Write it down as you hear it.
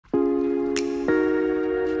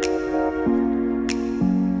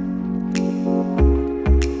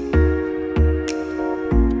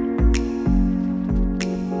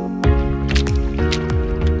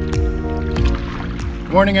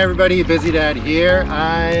Morning everybody, Busy Dad here.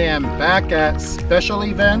 I am back at Special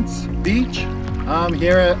Events Beach. I'm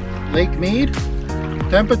here at Lake Mead.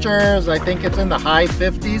 Temperatures, I think it's in the high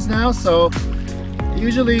 50s now, so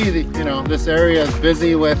usually this area is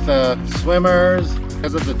busy with swimmers.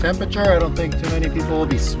 Because of the temperature, I don't think too many people will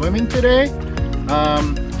be swimming today.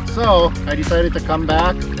 So I decided to come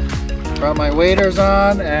back, brought my waders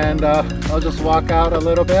on, and I'll just walk out a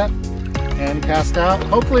little bit and cast out.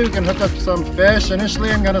 Hopefully we can hook up some fish. Initially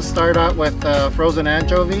I'm going to start out with frozen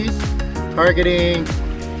anchovies, targeting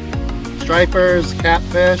stripers,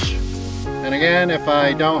 catfish, and again, if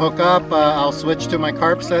I don't hook up, I'll switch to my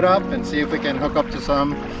carp setup and see if we can hook up to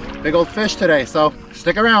some big old fish today. So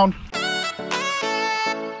stick around.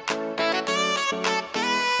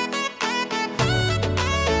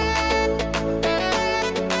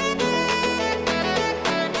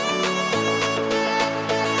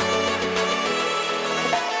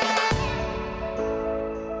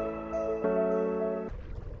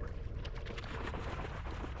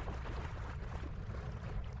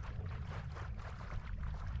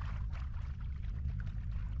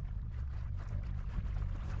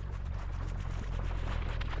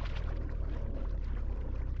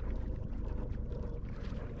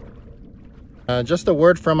 Just a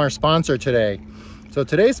word from our sponsor today. So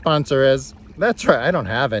today's sponsor is, that's right, I don't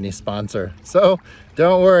have any sponsor. So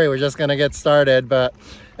don't worry, we're just gonna get started. But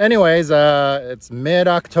anyways, it's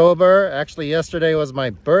mid-October. Actually, yesterday was my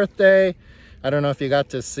birthday. I don't know if you got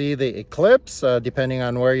to see the eclipse, depending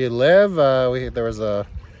on where you live. There was a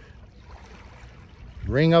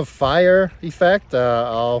ring of fire effect.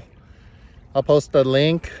 I'll post the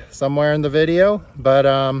link somewhere in the video.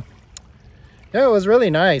 But yeah, it was really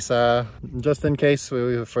nice. Just in case,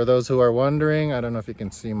 for those who are wondering, I don't know if you can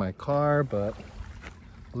see my car, but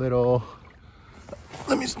let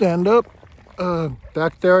me stand up.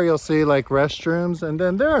 Back there you'll see like restrooms, and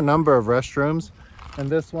then there are a number of restrooms, and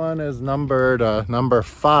this one is numbered number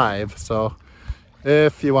 5. So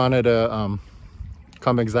if you wanted to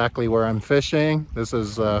come exactly where I'm fishing, this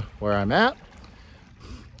is where I'm at.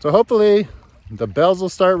 So hopefully the bells will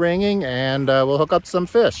start ringing and we'll hook up some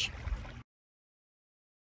fish.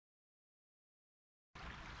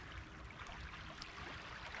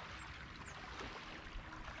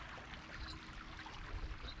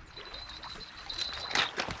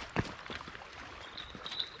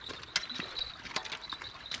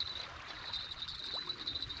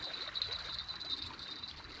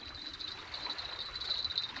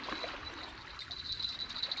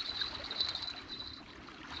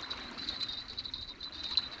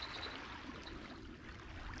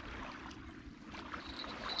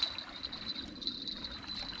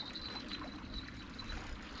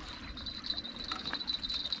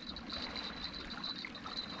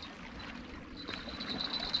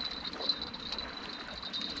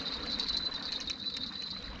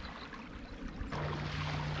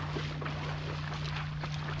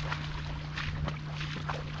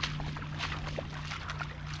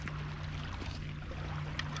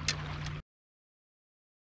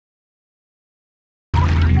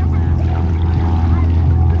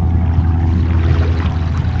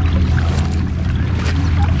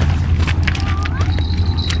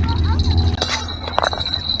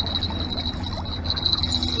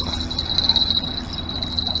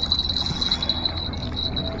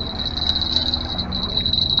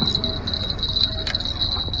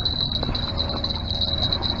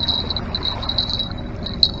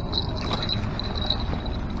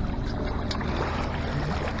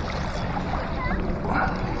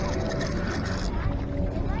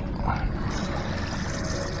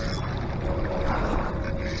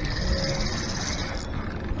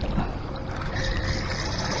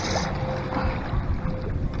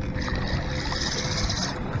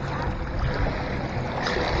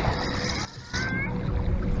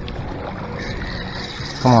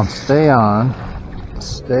 Come on, stay on,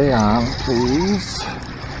 please.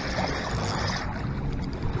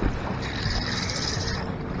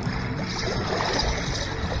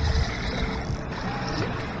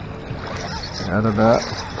 Out of that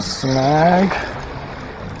snag.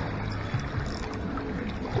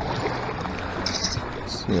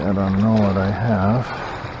 Let's see, I don't know what I have.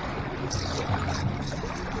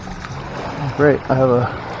 Great, I have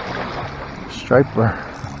a striper.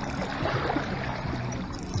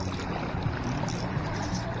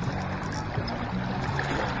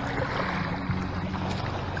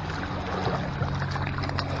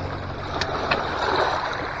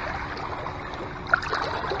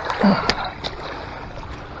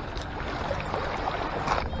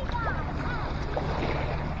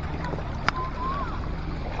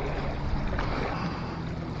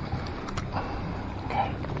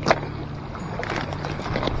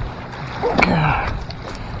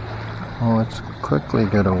 Well, let's quickly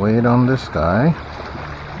get a weight on this guy.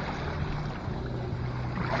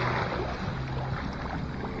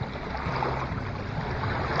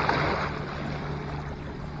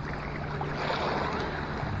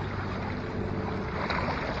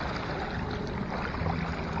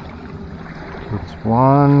 It's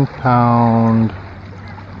 1 pound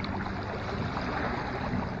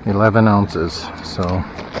 11 ounces. So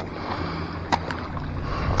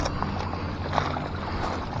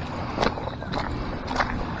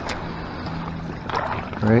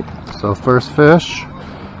right, so first fish.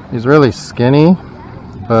 He's really skinny,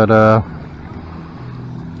 but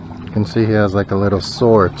you can see he has like a little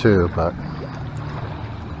sore too, but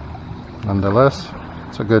nonetheless,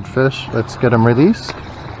 it's a good fish. Let's get him released.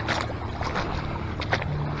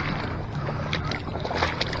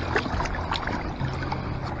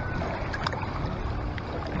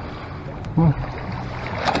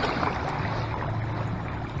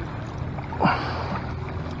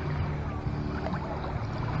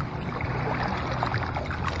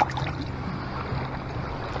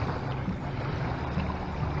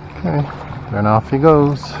 Okay, then off he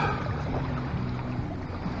goes.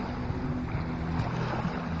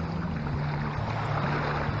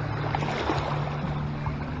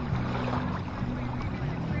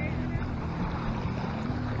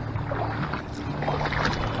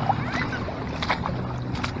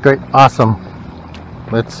 Great, awesome.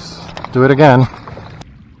 Let's do it again.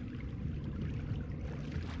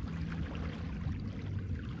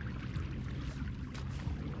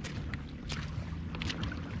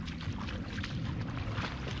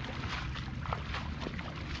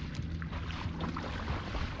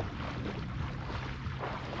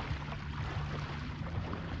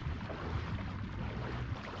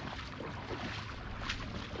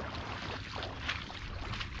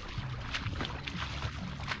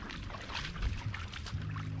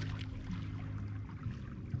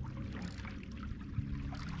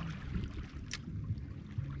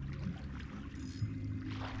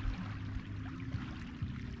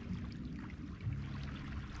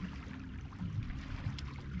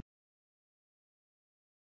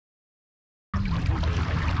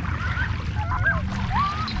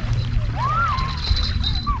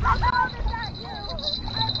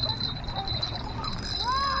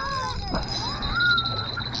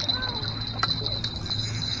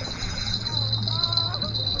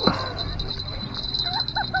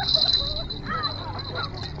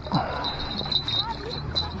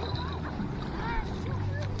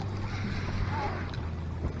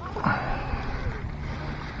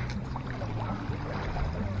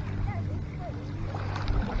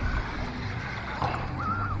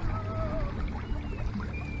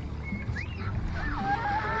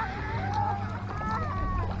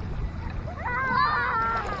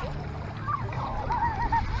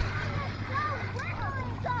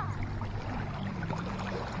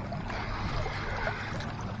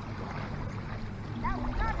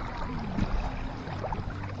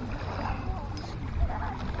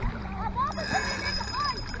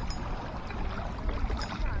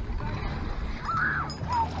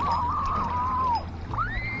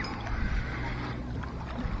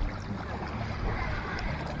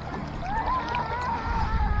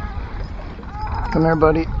 Come here,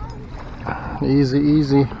 buddy. Easy,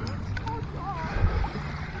 easy.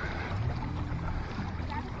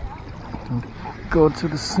 Go to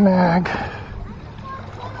the snag.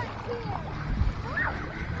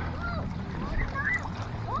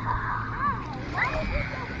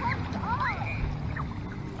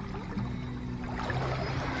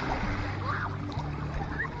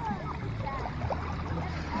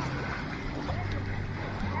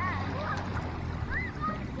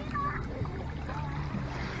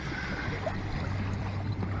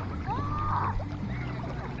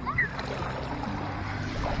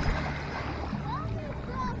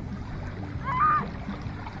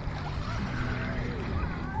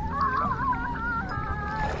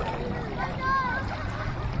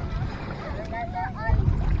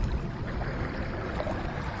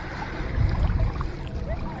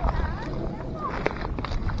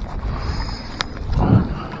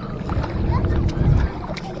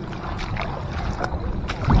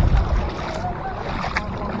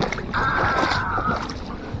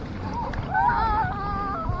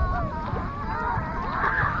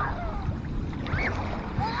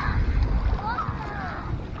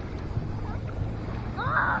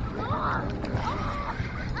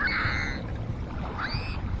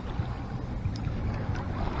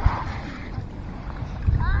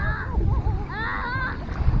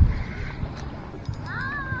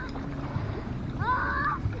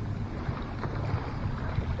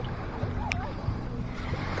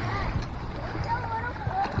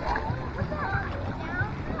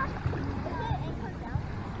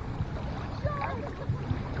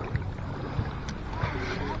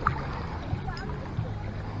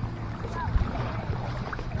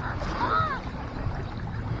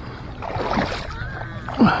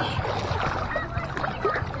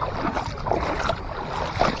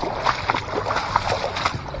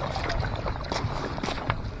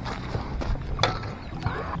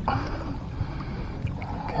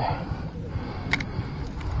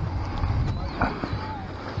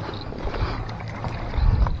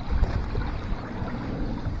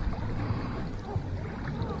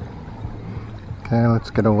 Okay,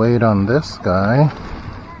 let's get a weight on this guy.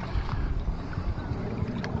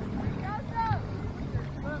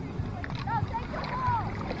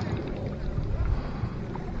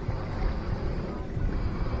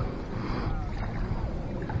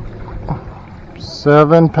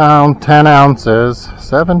 £7, 10 ounces.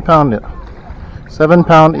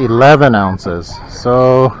 £7, 11 ounces.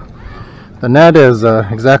 So the net is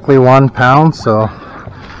exactly £1, so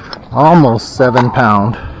almost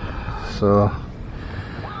 £7. So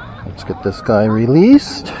let's get this guy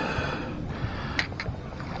released.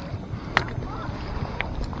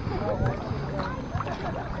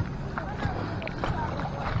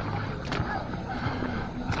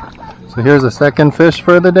 So here's the second fish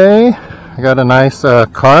for the day. I got a nice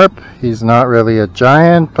carp. He's not really a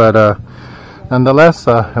giant, but nonetheless,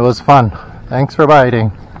 it was fun. Thanks for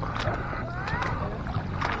biting.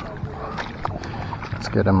 Let's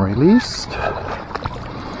get him released.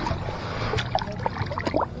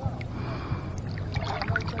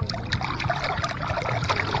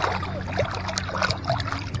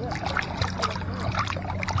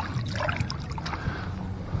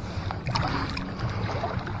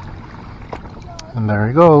 And there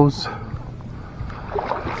he goes.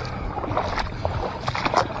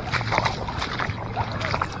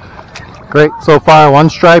 Great, so far one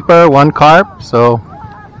striper, one carp, so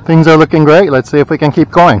things are looking great. Let's see if we can keep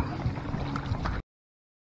going.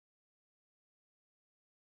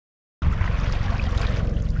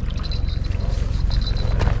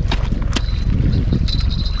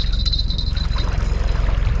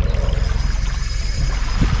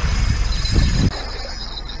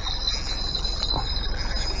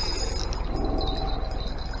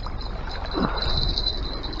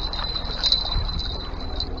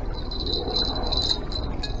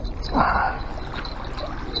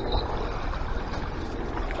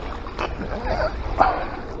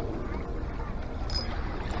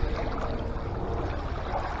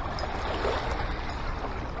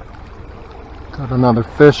 Got another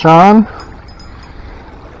fish on,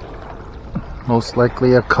 most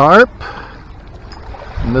likely a carp,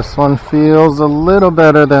 and this one feels a little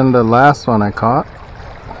better than the last one I caught.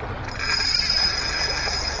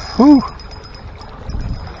 Whew.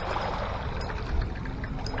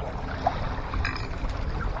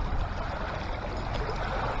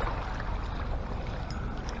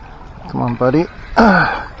 Come on, buddy,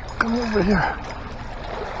 come over here.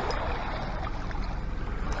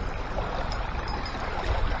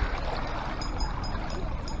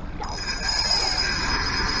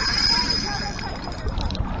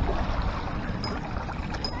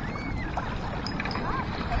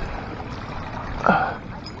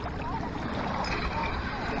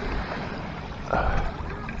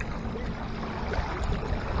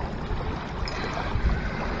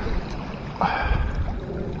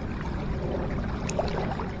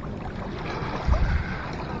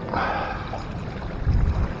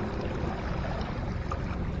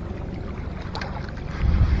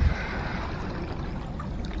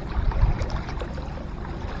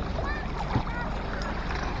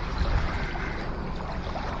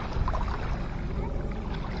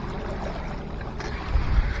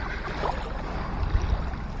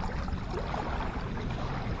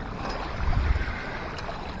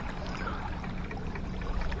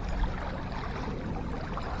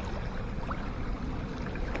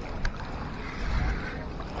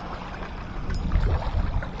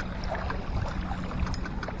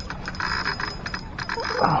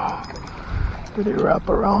 Did he wrap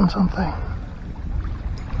around something?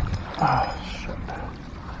 Oh, shit.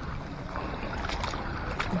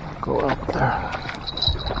 I'll go up there.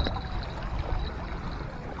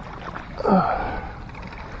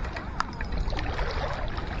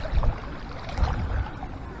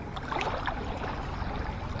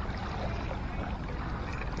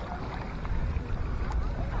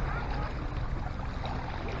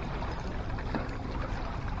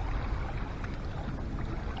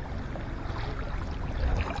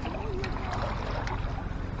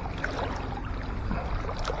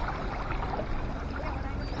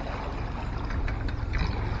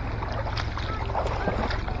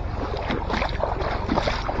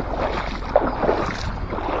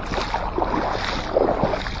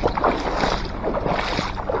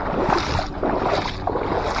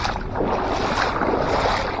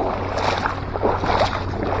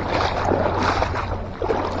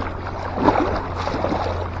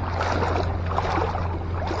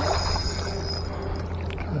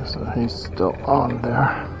 So he's still on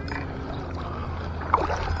there.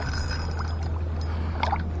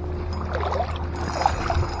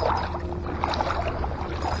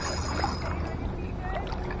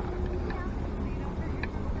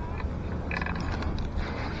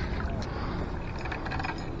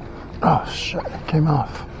 Oh shit, it came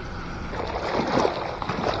off.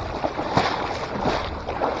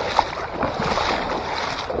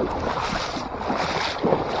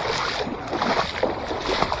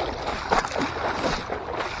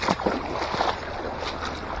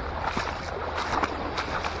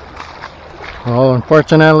 Well,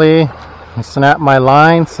 unfortunately, I snapped my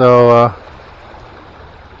line, so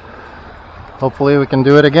hopefully we can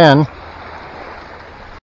do it again.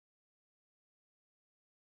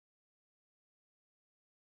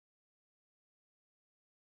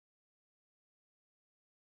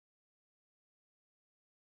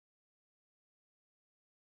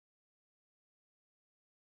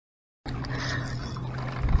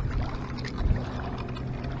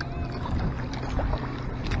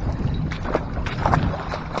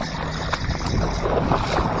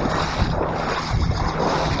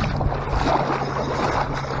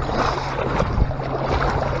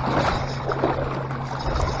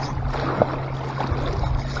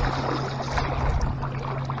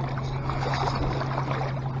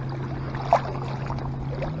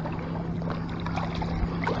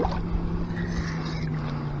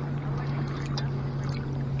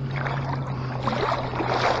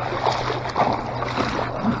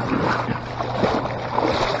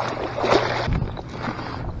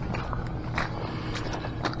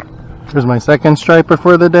 Here's my second striper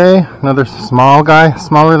for the day. Another small guy,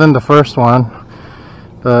 smaller than the first one.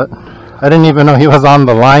 But I didn't even know he was on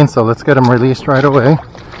the line, so let's get him released right away.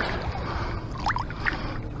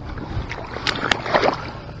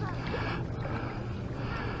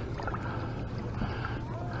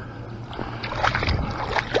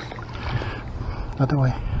 Other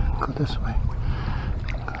way. Go this way.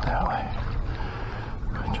 Go that way.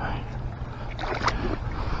 Good try.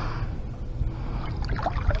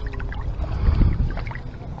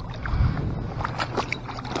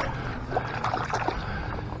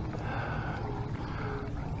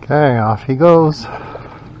 Okay, off he goes.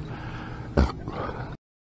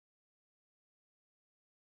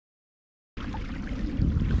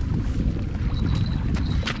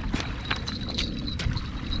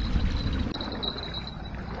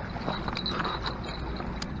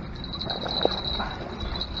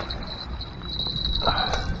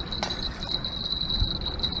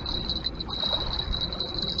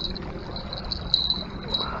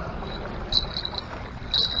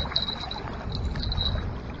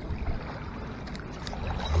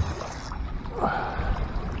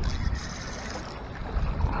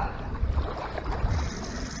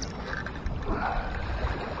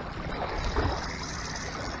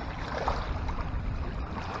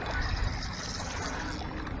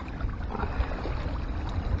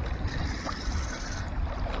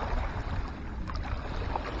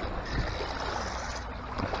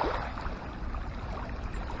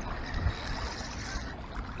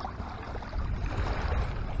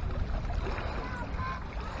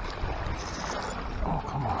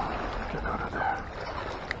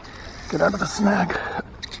 Get out of the snag.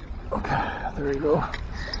 Okay, there you go.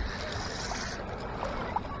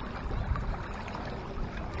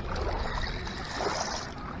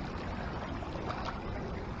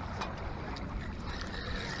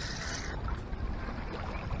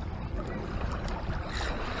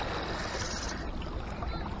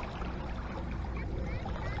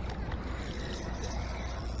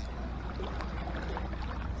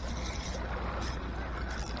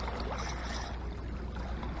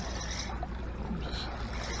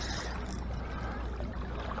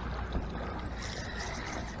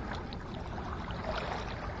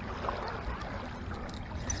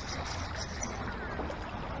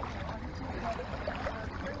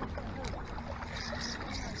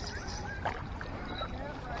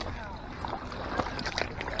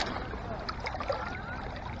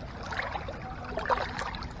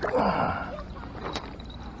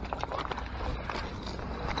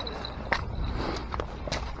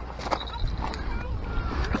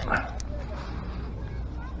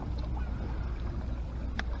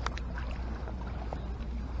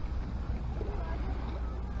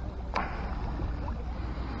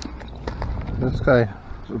 This guy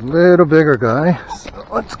is a little bigger guy, so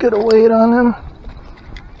let's get a weight on him.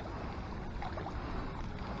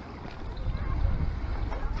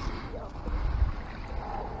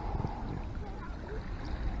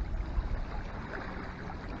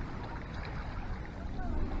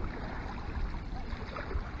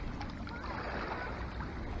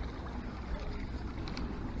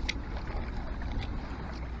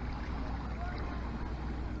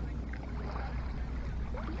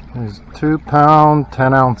 He's 2 pounds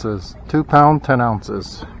 10 ounces. 2 pounds 10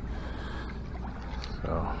 ounces.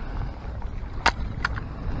 So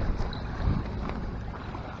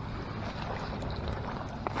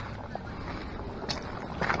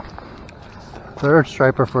Third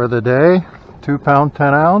striper for the day, 2 pound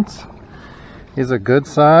 10 ounce. He's a good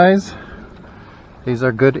size. These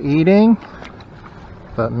are good eating,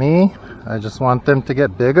 but me, I just want them to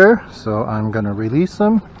get bigger, so I'm gonna release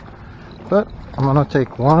them. But I'm gonna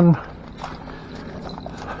take one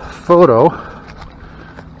photo.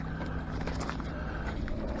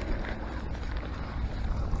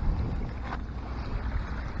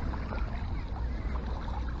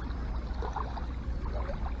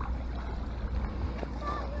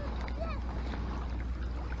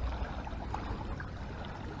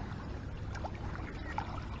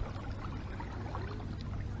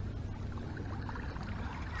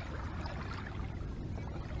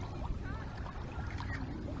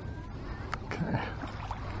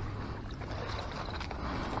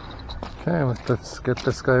 Okay, let's get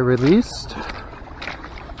this guy released.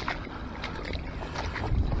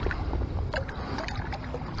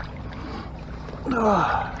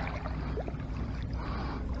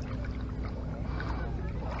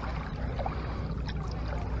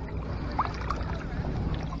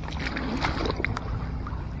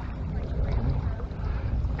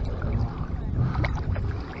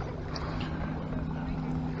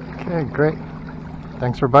 Okay, great.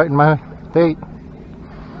 Thanks for biting my bait.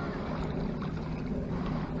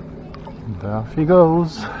 And off he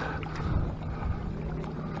goes.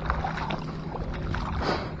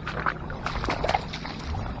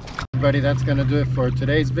 Everybody, that's gonna do it for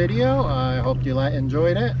today's video. I hope you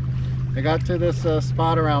enjoyed it. I got to this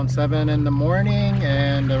spot around 7 in the morning,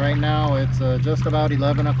 and right now it's just about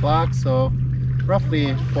 11 o'clock, so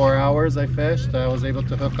roughly 4 hours I fished. I was able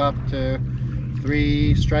to hook up to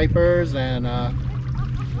 3 stripers and a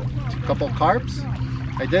couple carps.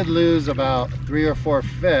 I did lose about 3 or 4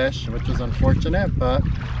 fish, which was unfortunate, but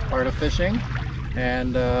part of fishing.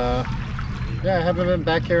 And yeah, I haven't been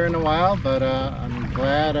back here in a while, but I'm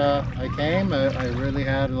glad I came. I really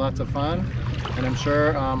had lots of fun, and I'm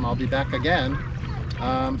sure I'll be back again.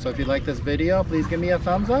 So if you like this video, please give me a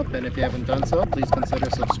thumbs up, and if you haven't done so, please consider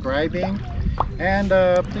subscribing, and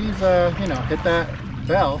please you know, hit that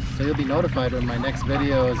bell so you'll be notified when my next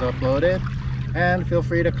video is uploaded. And feel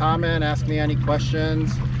free to comment, ask me any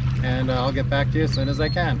questions, and I'll get back to you as soon as I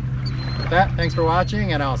can. With that, thanks for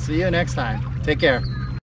watching, and I'll see you next time. Take care.